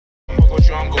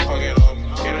you, I'm gon' fuck it up.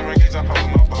 Get in rankings, I pop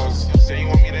with my boss. Say you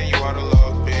want me, then you out of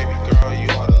love. Baby girl, you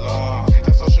out of love.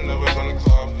 That social never gonna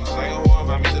club. Like a whore,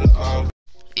 invite me to the club.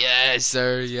 Yes,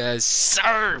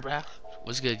 sir, bro.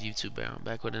 What's good, YouTube, bro? I'm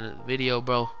back with another video,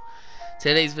 bro.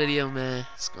 Today's video, man,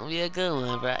 it's gonna be a good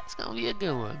one, bro. It's gonna be a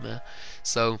good one, man.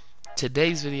 So,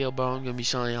 today's video, bro, I'm gonna be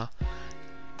showing y'all.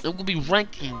 I'm gonna be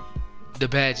ranking the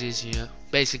badges, you know.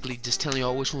 Basically, just telling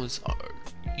y'all which ones are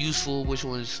useful, which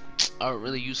ones aren't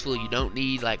really useful. You don't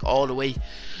need, like, all the way.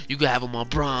 You can have them on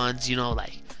bronze, you know,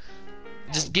 like.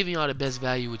 Just giving y'all the best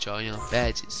value with y'all, you know,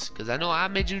 badges. Cause I know I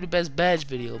made you the best badge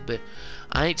video, but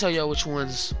I ain't tell y'all which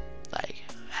ones like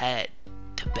had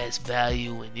the best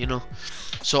value, and you know.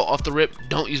 So off the rip,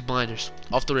 don't use blinders.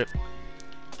 Off the rip,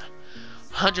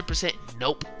 100%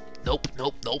 nope, nope,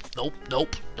 nope, nope, nope,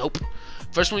 nope, nope.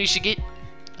 First one you should get,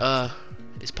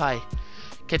 is pie.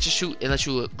 Catch and shoot and let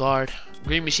you guard.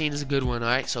 Green machine is a good one,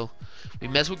 alright. So we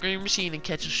mess with green machine and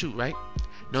catch and shoot, right?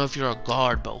 Now if you're a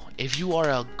guard, bro, if you are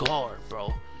a guard,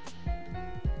 bro,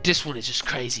 this one is just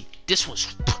crazy. This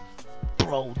one's,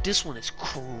 bro, this one is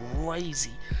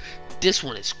crazy. This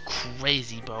one is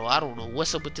crazy, bro. I don't know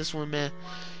what's up with this one, man,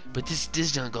 but this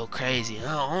done go crazy.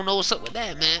 I don't know what's up with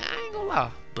that, man. I ain't gonna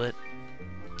lie, but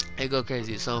it go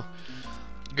crazy. So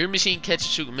green machine, catch and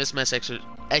shoot, mismatch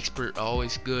expert are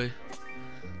always good.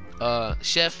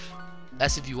 Chef,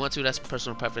 that's if you want to. That's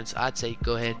personal preference. I'd say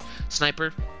go ahead.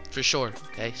 Sniper, for sure.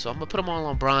 Okay, so I'm gonna put them all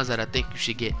on bronze that I think you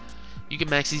should get. You can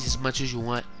max these as much as you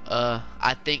want.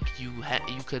 I think you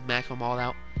could max them all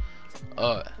out.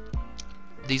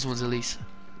 These ones at least.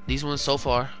 These ones so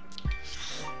far.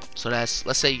 So that's,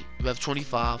 let's say you have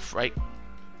 25, right?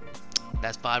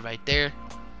 That's 5 right there.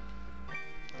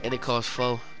 And it costs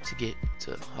 4 to get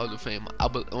to Hall of Fame.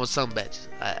 On some badges.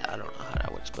 I don't know how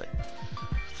that works, but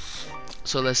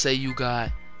so let's say you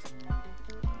got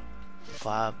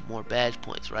 5 more badge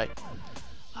points, right?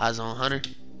 High Zone Hunter.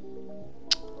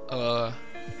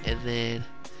 And then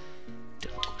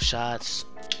difficult shots.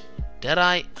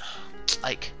 Deadeye,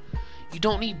 like, you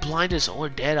don't need blinders or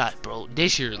Deadeye, bro.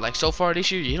 This year, like so far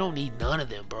this year, you don't need none of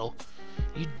them, bro.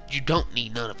 You don't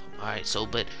need none of them. All right. So,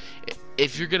 but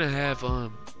if you're gonna have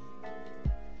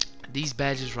these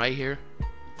badges right here,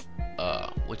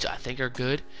 which I think are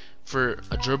good for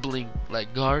a dribbling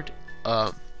like guard,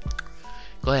 go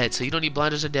ahead. So you don't need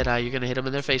blinders or Deadeye. You're gonna hit them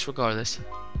in their face regardless.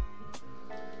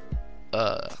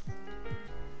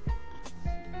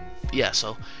 Yeah,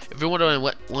 so if you're wondering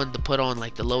what one to put on,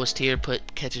 like the lowest tier,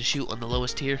 put catch and shoot on the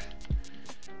lowest tier.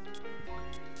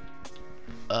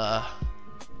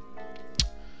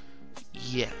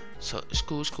 Yeah, so it's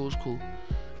cool.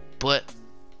 But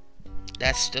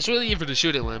that's really it for the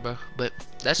shooting line, bro. But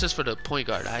that's just for the point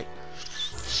guard, alright?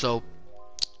 So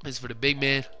it's for the big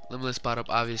man, limitless spot up,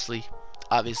 obviously.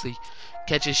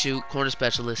 Catch and shoot, corner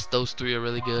specialist, those 3 are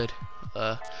really good.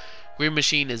 Green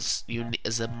machine is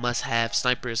a must-have.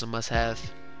 Sniper is a must-have.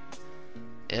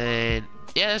 And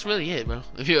yeah, that's really it, bro.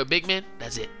 If you're a big man,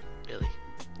 that's it. Really,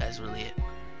 that's really it.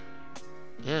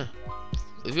 Yeah,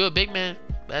 if you're a big man,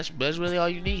 that's really all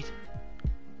you need.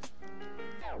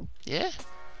 Yeah,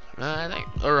 I think,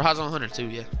 or High Zone Hunter too.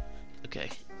 Yeah, okay.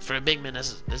 For a big man,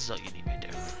 this is all you need right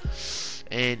there.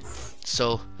 And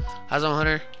so High Zone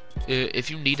Hunter, if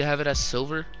you need to have it as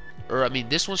silver, or I mean,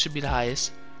 this one should be the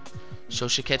highest. So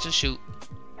should catch and shoot,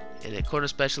 and then corner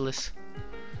specialist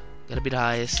gotta be the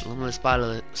highest. Limitless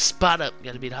spot up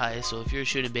gotta be the highest. So if you're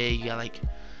shooting big, you got like,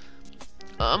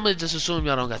 I'm gonna just assume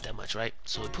y'all don't got that much, right?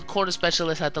 So we put corner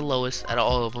specialist at the lowest out of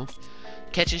all of them.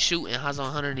 Catch and shoot and High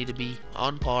Zone Hunter need to be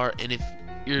on par, and if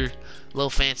you're a little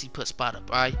fancy, put spot up,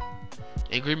 alright?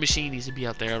 And green machine needs to be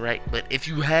out there, alright? But if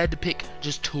you had to pick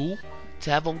just 2 to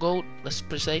have on gold, let's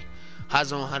per se, High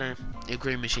Zone Hunter and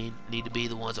green machine need to be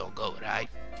the ones on gold, alright?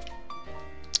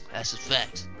 That's just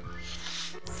facts.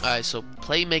 Alright, so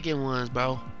playmaking ones,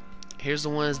 bro. Here's the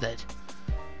ones that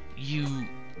you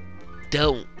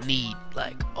don't need,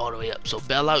 like, all the way up. So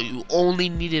bailout, you only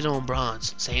need it on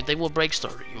bronze. Same thing with break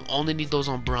starter. You only need those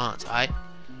on bronze, alright?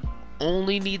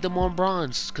 Only need them on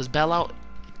bronze. Because bailout,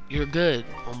 you're good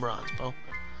on bronze, bro.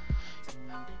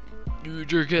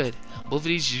 You're good. Both of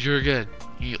these, you're good.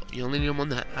 You only need them on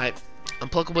that, alright?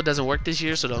 Unpluckable doesn't work this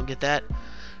year, so don't get that.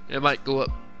 It might go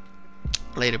up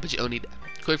later, but you don't need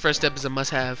that. Quick first step is a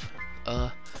must-have.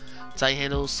 Tight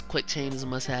handles, quick chain is a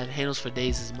must-have. Handles for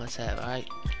days is a must-have. All right.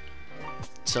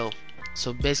 So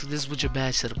basically, this is what your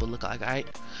badge setup will look like. All right.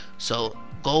 So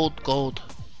gold,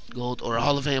 or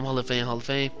Hall of Fame.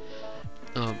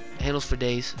 Handles for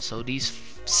days. So these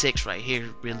 6 right here,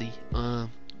 really.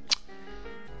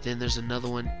 Then there's another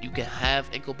one. You can have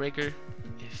ankle breaker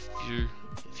if you're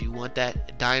If you want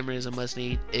that, Dimer is a must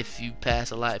need. If you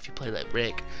pass a lot, if you play like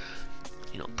Rick,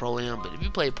 you know, Pro-Am. But if you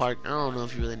play Park, I don't know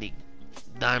if you really need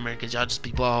Dimer, because y'all just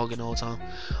be ball hogging the whole time.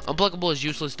 Unpluckable is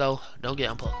useless though. Don't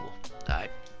get unpluckable.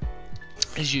 Alright.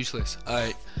 It's useless.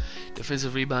 Alright.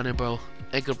 Defensive rebounding, bro.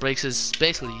 Ankle breaks is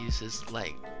basically useless.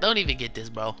 Like, don't even get this,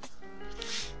 bro.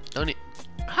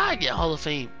 How I get Hall of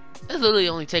Fame? It literally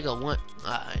only take a one.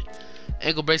 Alright.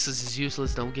 Ankle bracelets is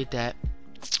useless. Don't get that.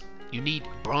 You need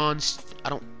bronze. I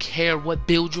don't care what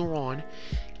build you're on.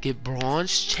 Get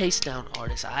bronze chase down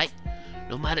artist. Alright.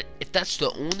 No matter if that's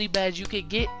the only badge you can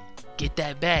get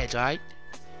that badge. Alright.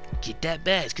 Get that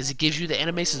badge because it gives you the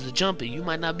animations of jumping. You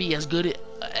might not be as good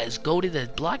as goated as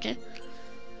blocking,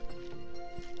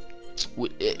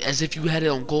 as if you had it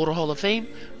on Gold or Hall of Fame,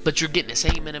 but you're getting the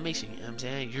same animation. You know what I'm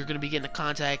saying? You're gonna be getting a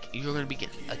contact. You're gonna be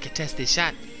getting a contested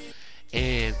shot,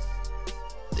 and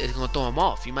it's gonna throw them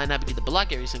off. You might not get the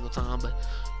block every single time, but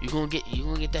you're gonna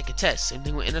get that contest. Same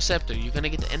thing with interceptor. You're gonna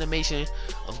get the animation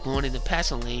of going in the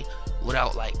passing lane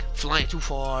without like flying too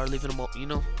far, leaving them up. You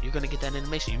know, you're gonna get that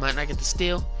animation. You might not get the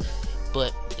steal,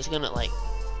 but it's gonna like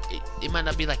it might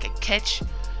not be like a catch,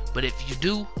 but if you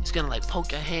do, it's gonna like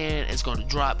poke your hand. It's gonna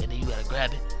drop, and then you gotta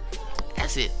grab it.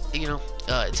 That's it. You know,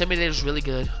 Intimidator is really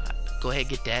good. Go ahead,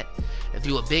 get that. If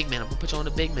you a big man, I'm gonna put you on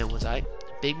the big man ones. Alright,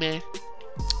 big man.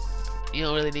 You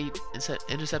don't really need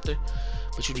interceptor,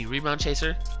 but you need rebound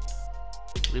chaser.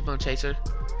 Rebound chaser.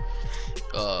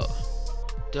 They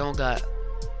don't got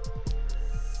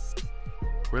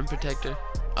rim protector.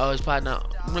 Oh, it's probably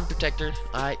not rim protector.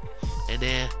 Alright, and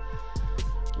then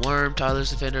worm,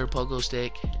 tireless defender, pogo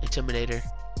stick, intimidator,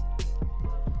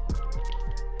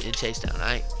 and chase down.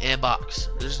 Alright, and box.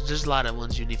 There's a lot of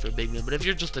ones you need for a big man, but if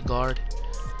you're just a guard,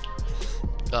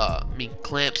 I mean,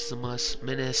 clamps is a must.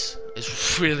 Menace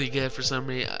is really good for some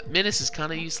reason. Menace is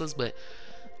kind of useless, but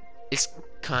it's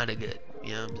kind of good.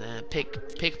 You know what I'm saying?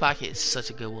 Pickpocket is such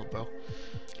a good one, bro.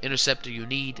 Interceptor you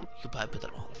need. You could probably put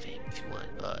that on Hall of Fame if you want.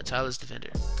 Tireless defender.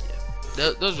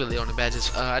 Yeah. Those really are the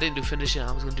badges. I didn't do finishing. I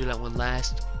was gonna do that one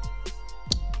last.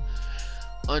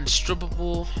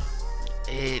 Unstrippable.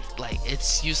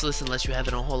 It's useless unless you have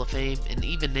it on Hall of Fame, and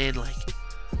even then, like,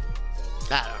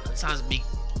 I don't know. It sounds big.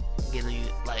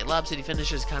 Like Lob City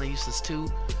finisher is kind of useless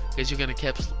too, because you're gonna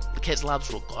catch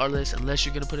lobs regardless, unless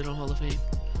you're gonna put it on Hall of Fame.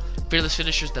 Fearless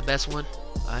finisher is the best one.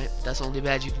 Alright, that's the only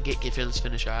badge you can get fearless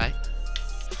finisher. Alright,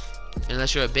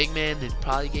 unless you're a big man, then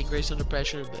probably get grace under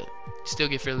pressure, but still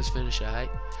get fearless finisher. Alright,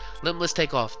 limitless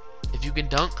takeoff. If you can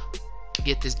dunk,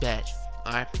 get this badge.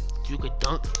 Alright, if you can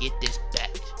dunk, get this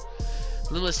badge.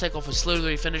 Limitless takeoff is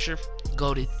slithery finisher,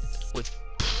 goated with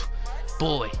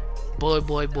boy.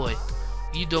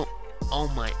 You don't. Oh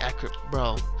my accurate,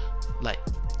 bro. Like,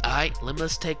 alright,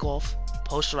 limitless takeoff,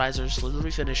 posterizer,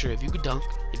 slithery finisher. If you can dunk,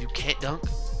 if you can't dunk,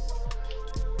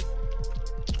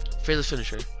 fearless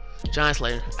finisher, giant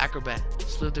slayer, acrobat,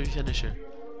 slithery finisher,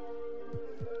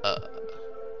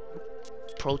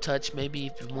 pro touch maybe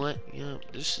if you want. You know,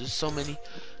 there's so many,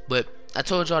 but I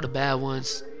told y'all the bad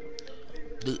ones.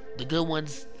 The good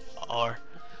ones are,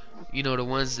 you know, the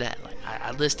ones that like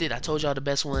I listed. I told y'all the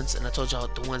best ones, and I told y'all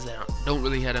the ones that don't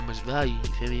really have that much value.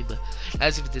 You feel me? But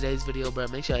that's it for today's video, bro.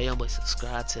 Make sure y'all boys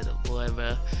subscribe to the boy,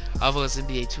 bro. I'll post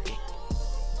NBA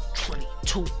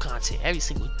 2K22 content every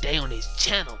single day on this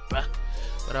channel, bro.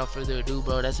 Without further ado,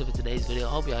 bro, that's it for today's video.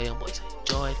 I hope y'all young boys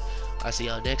enjoyed. I'll see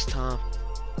y'all next time.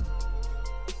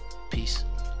 Peace.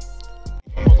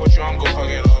 I'ma go hug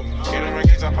it up. Get in my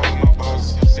gates, I pop my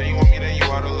boss. Say you want me, then you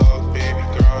out of love, baby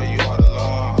girl.